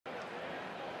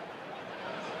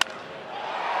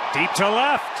Deep to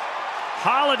left.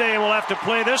 Holiday will have to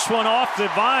play this one off the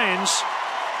vines.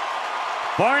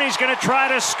 Barney's going to try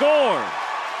to score.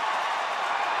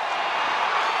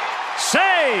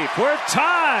 Safe. We're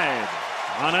tied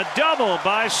on a double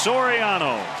by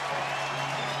Soriano.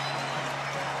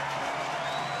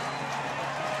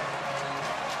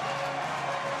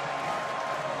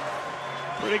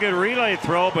 Pretty good relay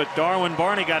throw, but Darwin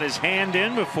Barney got his hand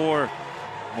in before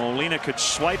Molina could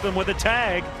swipe him with a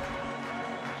tag.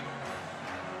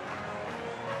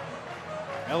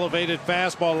 Elevated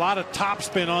fastball, a lot of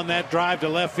topspin on that drive to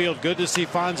left field. Good to see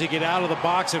Fonzie get out of the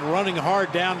box and running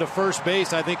hard down to first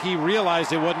base. I think he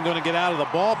realized it wasn't going to get out of the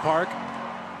ballpark.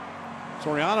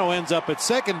 Soriano ends up at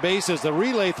second base as the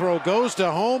relay throw goes to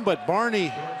home, but Barney,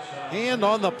 hand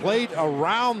on the plate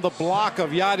around the block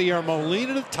of Yadier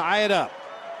Molina to tie it up.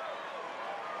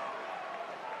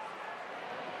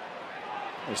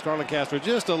 Starlin Castro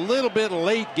just a little bit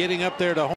late getting up there to home.